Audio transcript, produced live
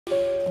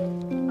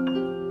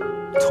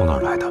从哪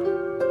儿来的？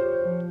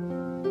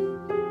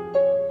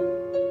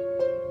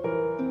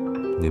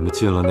你们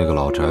进了那个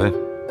老宅？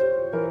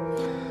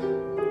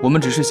我们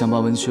只是想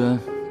帮文轩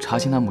查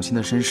清他母亲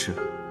的身世。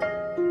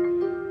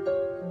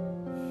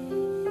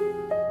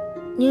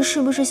您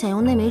是不是想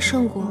用那枚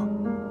圣果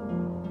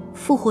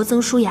复活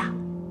曾舒雅？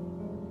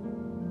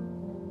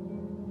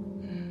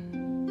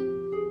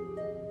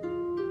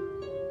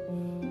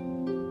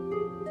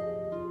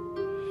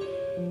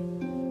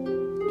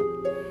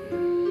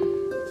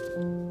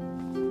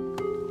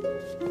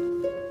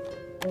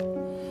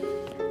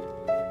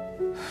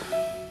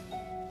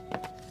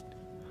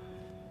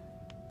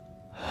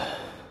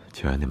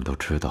既然你们都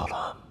知道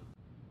了，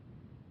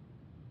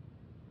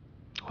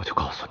我就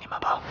告诉你们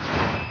吧。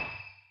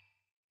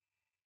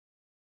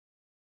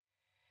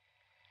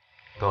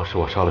当时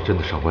我杀了真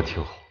的上官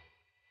清后，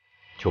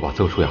就把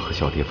曾舒雅和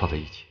小蝶放在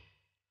一起，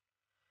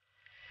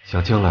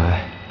想将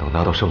来等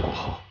拿到圣果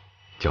后，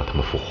将他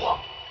们复活。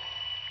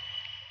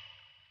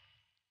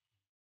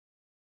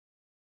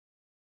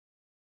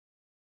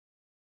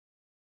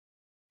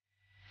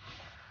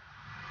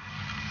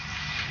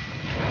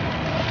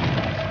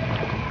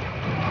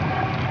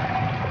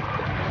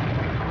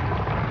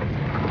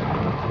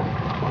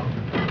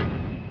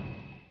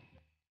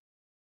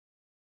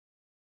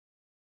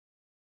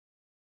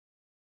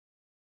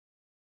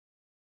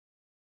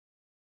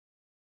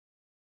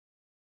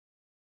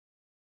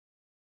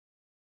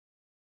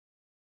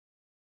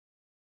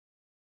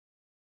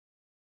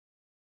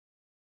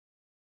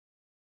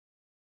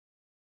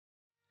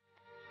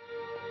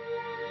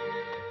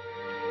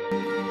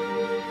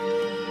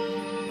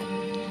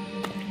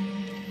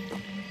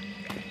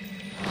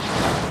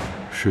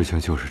事情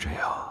就是这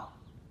样。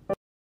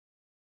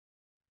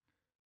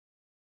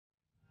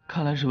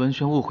看来是文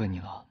轩误会你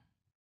了。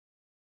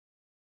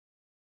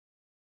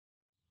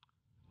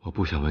我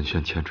不想文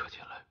轩牵扯进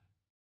来，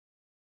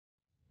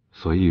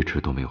所以一直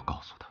都没有告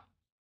诉他。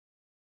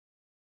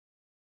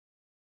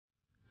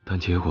但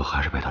结果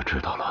还是被他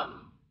知道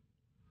了，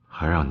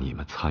还让你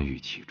们参与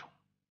其中。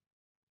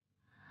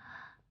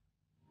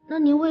那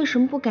您为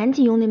什么不赶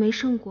紧用那枚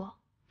圣果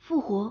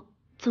复活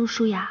曾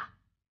舒雅？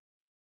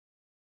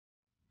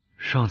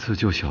上次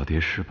救小蝶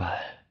失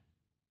败，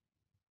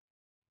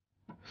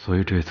所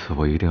以这次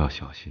我一定要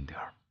小心点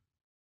儿。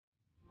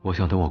我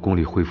想等我功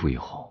力恢复以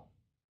后，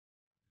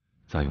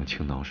再用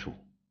青囊术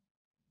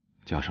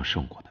加上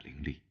圣果的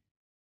灵力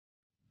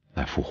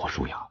来复活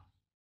舒雅。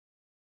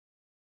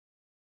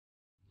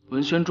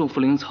文轩种茯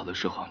苓草的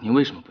时候，你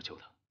为什么不救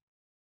他？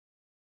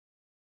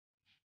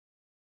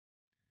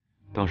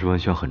当时文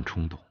轩很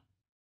冲动，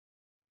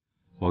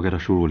我给他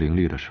输入灵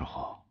力的时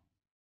候，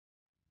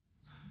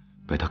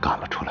被他赶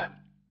了出来。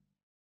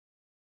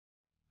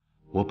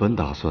我本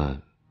打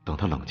算等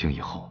他冷静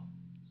以后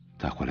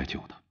再回来救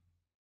他，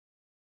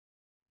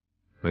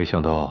没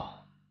想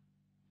到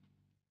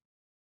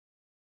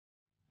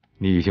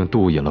你已经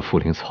渡引了茯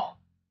苓草。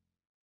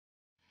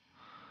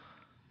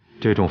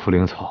这种茯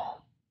苓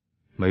草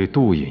每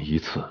渡引一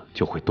次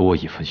就会多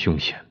一分凶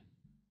险。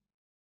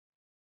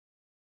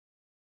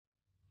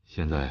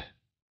现在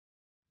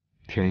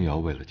天瑶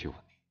为了救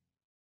你，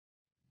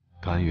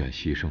甘愿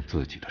牺牲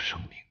自己的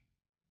生命。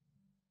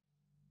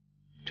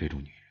这种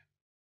女人，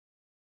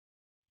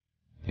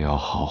你要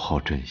好好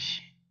珍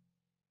惜。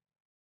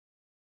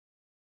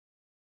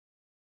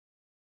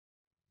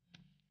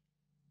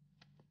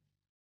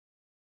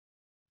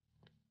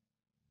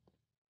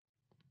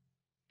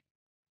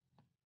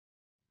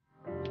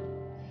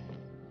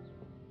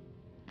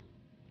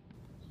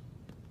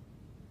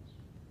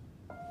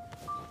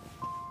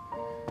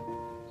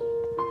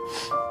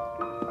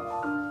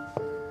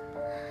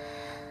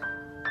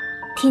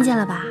听见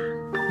了吧？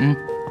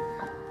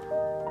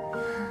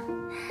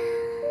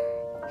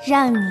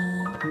让你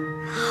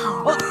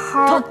好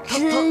好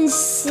珍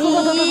惜。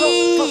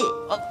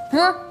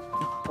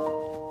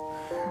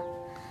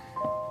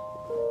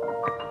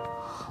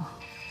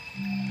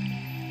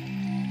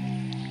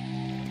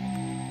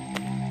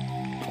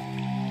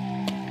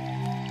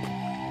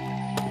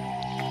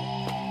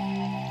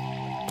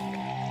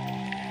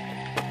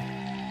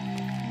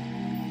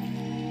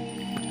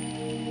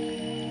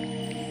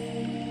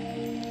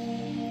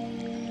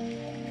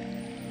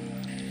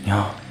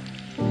娘，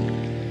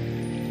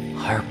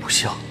孩儿不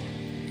孝，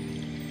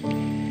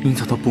您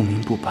走得不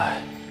明不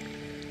白，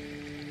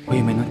我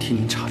也没能替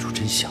您查出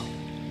真相。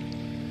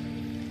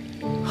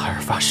孩儿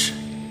发誓，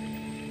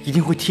一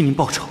定会替您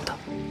报仇的。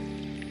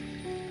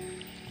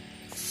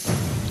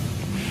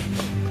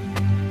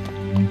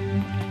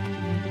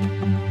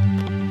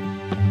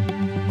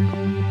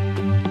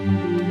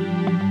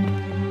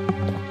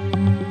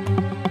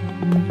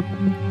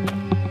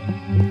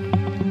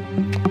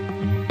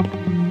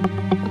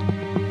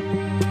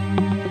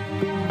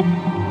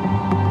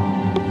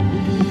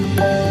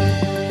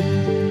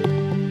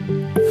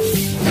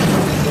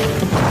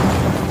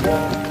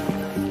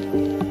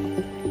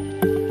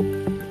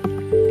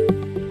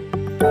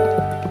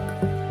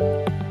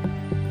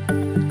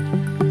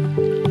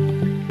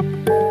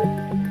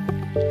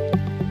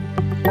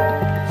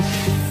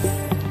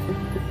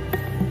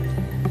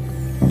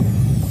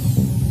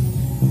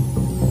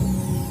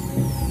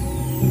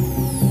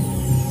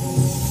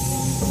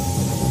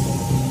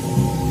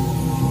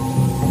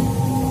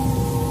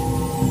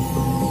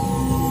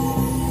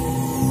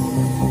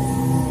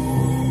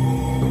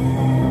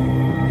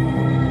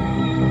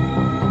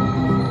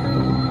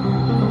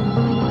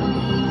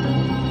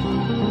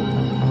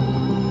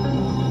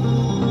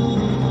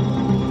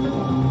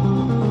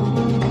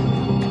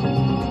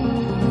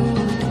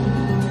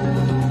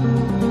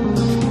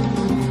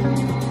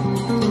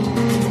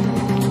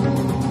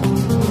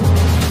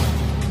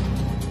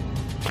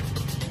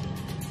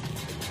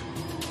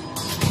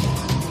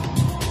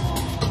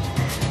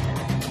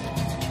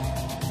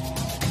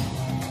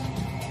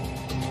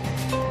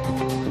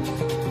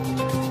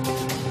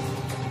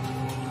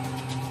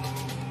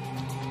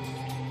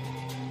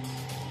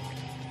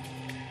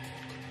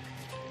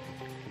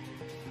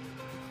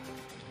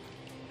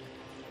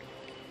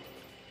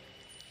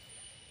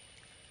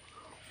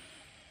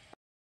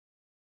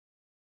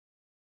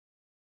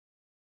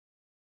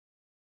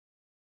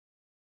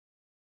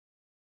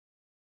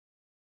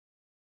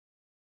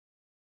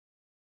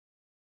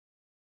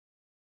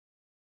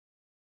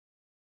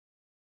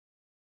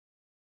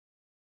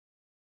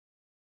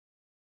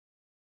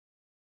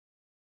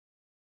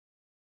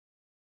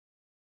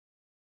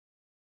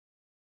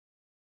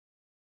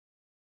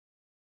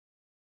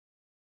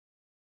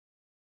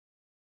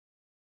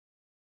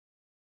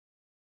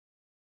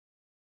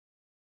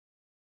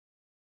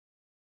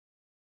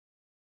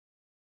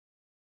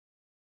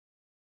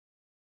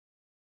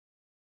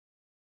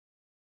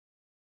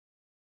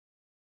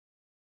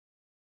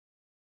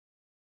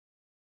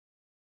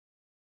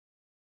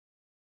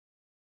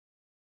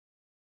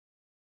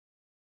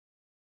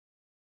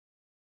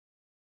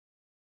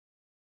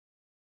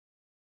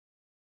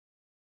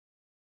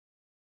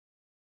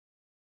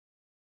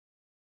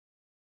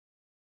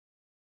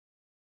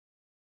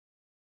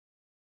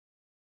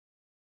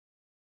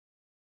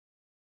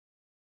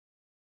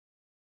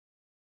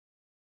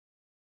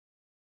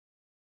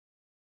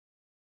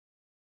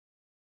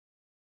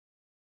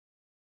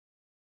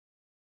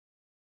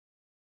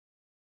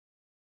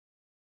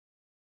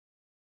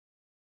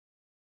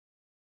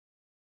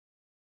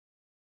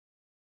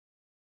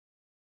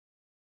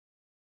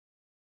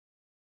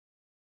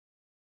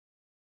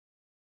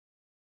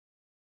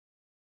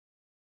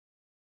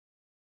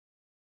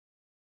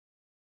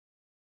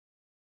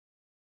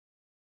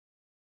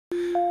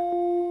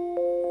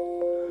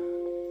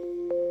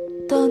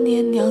当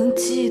年娘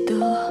记得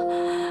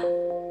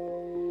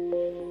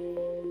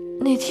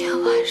那天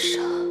晚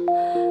上，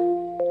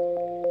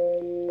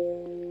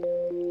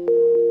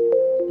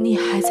你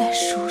还在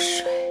熟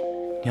睡。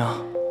娘，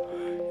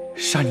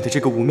杀你的这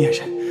个无面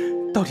人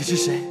到底是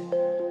谁？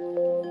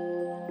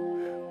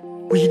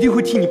我一定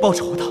会替你报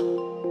仇的。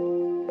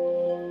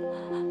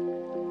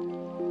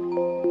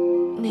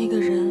那个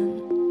人，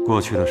过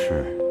去的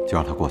事就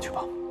让它过去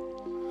吧，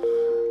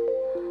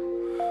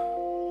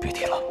别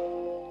提了。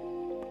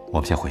我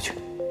们先回去。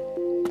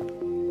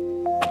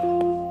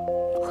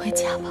回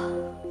家吧。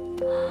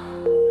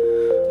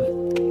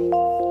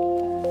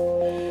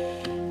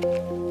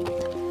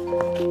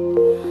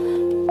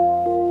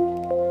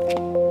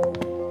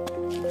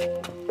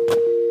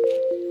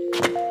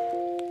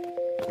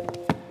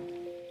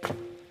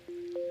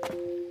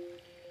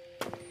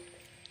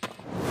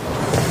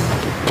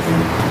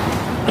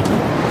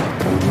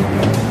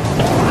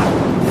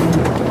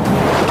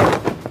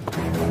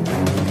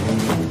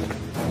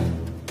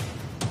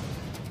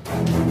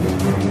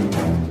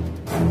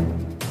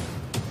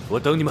我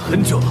等你们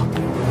很久了。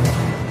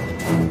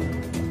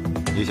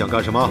你想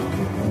干什么？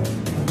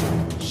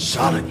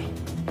杀了你！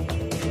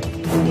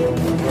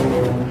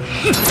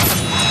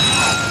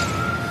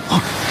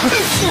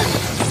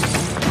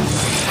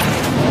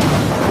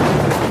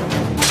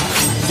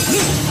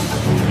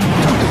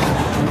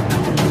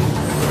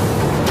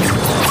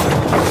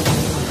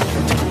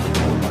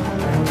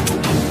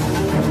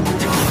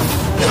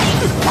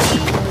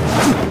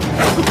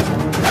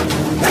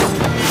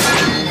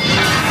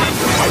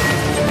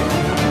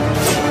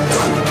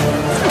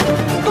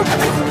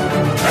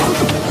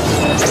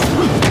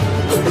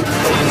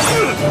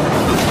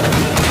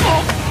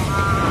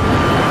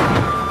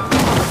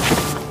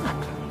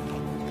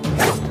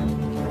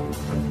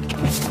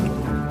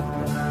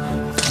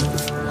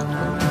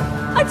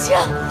阿青，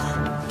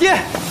爹，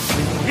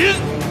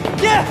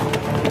爹！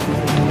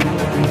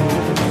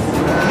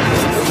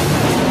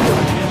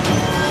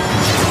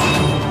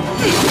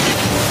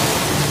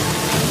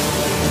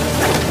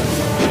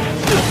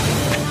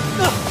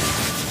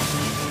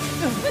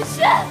文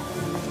轩，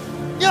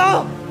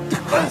娘，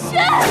文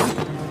轩，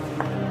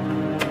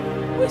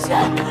文轩，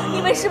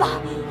你没事吧？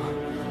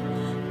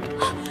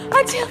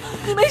阿青，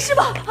你没事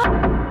吧？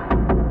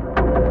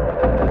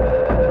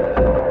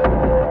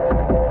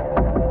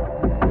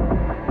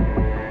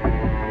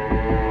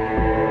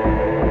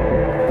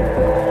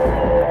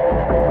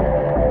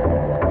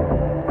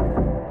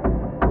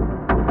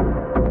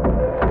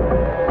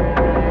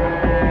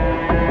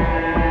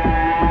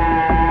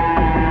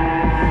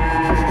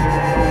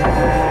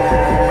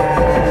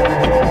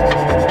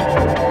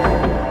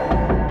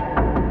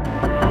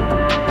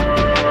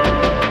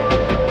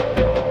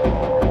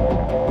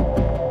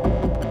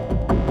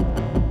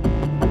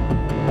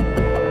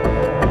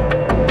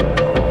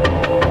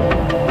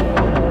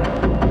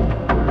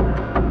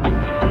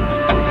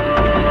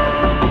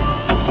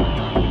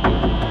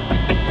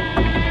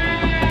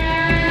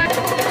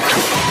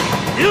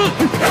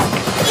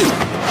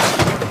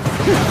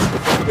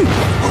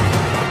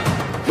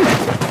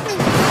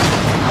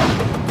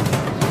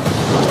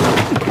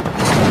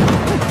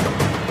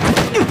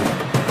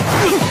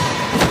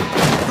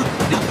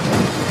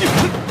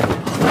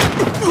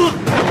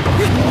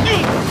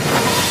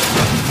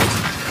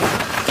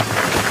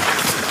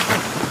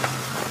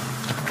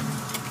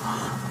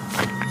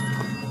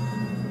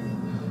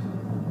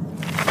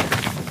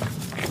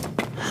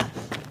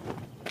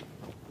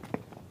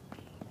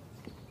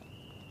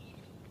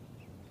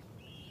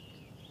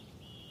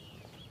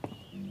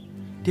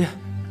爹，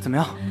怎么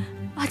样？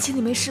阿青，你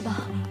没事吧？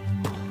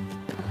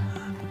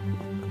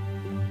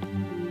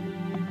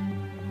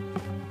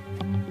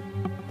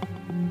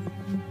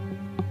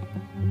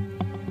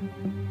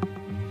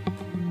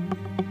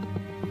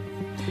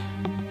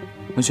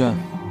文轩，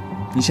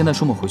你现在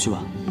出门回去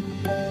吧，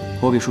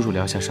我给叔叔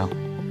疗一下伤。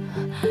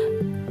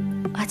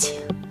阿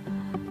青，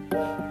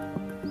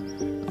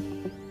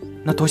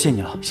那多谢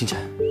你了，星辰。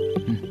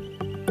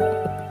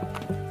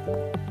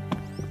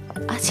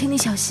阿青，你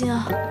小心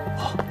啊！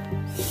好。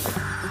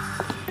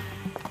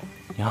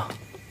娘，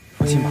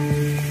放心吧。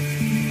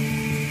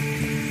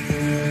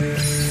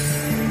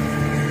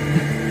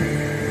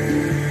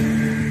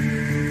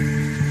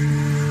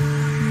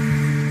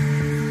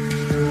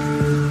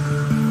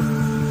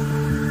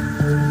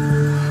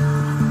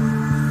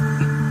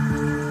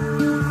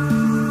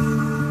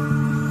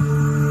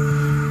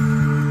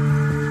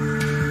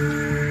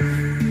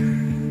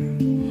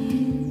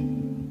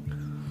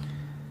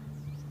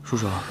叔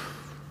叔，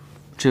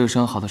这个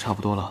伤好的差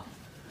不多了，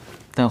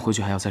但回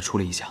去还要再处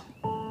理一下。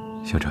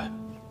星辰，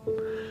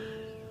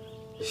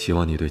希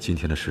望你对今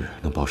天的事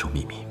能保守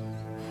秘密。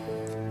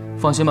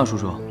放心吧，叔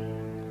叔，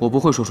我不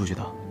会说出去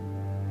的。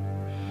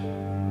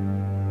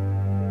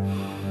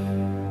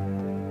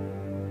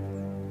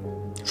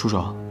叔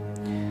叔，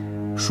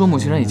叔母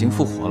既然已经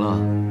复活了，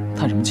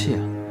叹什么气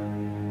啊？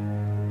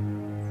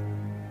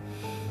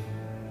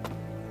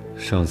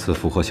上次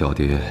复活小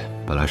蝶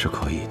本来是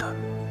可以的，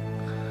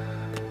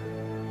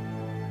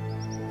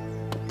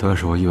但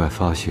是我意外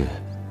发现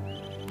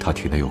他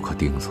体内有颗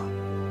钉子，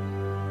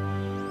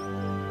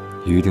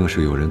一定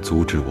是有人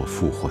阻止我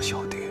复活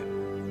小蝶。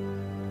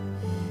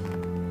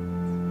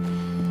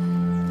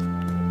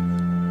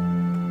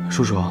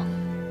叔叔，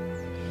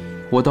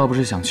我倒不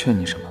是想劝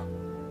你什么，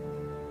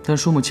但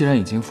叔母既然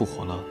已经复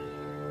活了，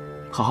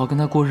好好跟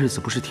她过日子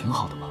不是挺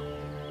好的吗？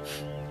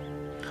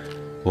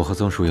我和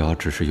曾舒雅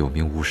只是有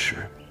名无实，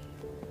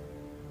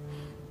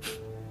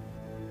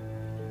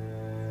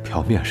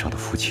表面上的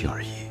夫妻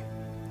而已。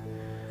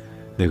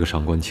那个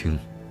上官清，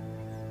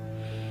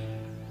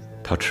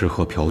他吃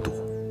喝嫖赌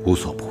无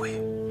所不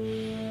为，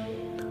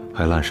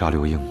还滥杀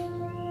刘英，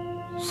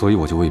所以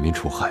我就为民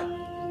除害。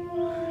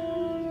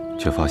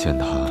却发现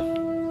他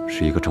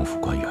是一个政府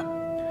官员，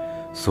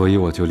所以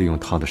我就利用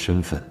他的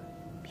身份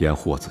掩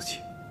护我自己，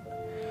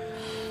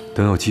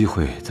等有机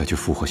会再去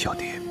复活小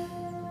蝶。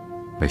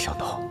没想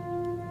到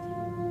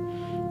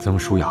曾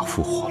舒雅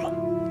复活了，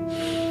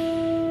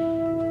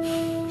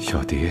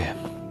小蝶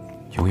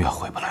永远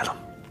回不来了。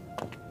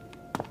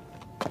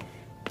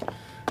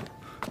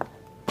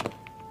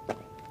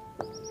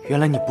原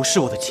来你不是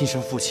我的亲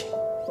生父亲。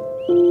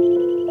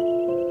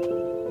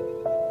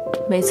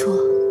没错。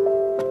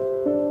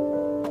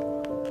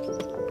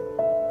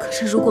可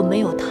是如果没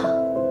有他，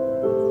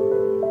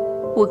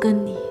我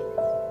跟你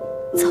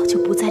早就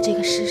不在这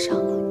个世上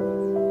了。